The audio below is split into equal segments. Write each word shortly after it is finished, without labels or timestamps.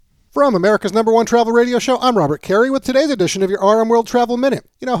From America's #1 travel radio show, I'm Robert Carey with today's edition of your RM World Travel Minute.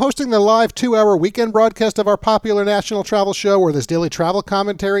 Hosting the live 2-hour weekend broadcast of our popular national travel show or this daily travel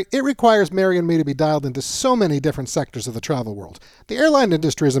commentary, it requires Mary and me to be dialed into so many different sectors of the travel world. The airline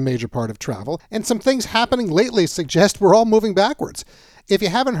industry is a major part of travel, and some things happening lately suggest we're all moving backwards. If you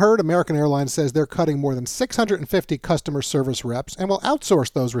haven't heard, American Airlines says they're cutting more than 650 customer service reps and will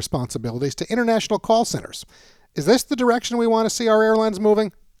outsource those responsibilities to international call centers. Is this the direction we want to see our airlines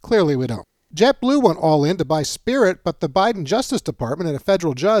moving? Clearly we don't. JetBlue went all in to buy Spirit, but the Biden Justice Department and a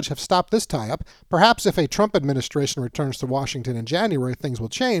federal judge have stopped this tie-up. Perhaps if a Trump administration returns to Washington in January, things will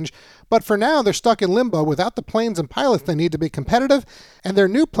change. But for now, they're stuck in limbo without the planes and pilots they need to be competitive, and their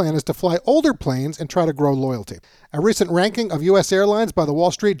new plan is to fly older planes and try to grow loyalty. A recent ranking of U.S. airlines by the Wall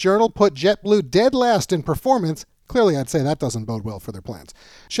Street Journal put JetBlue dead last in performance. Clearly, I'd say that doesn't bode well for their plans.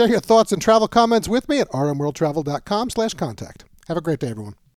 Share your thoughts and travel comments with me at rmworldtravel.com/contact. Have a great day, everyone.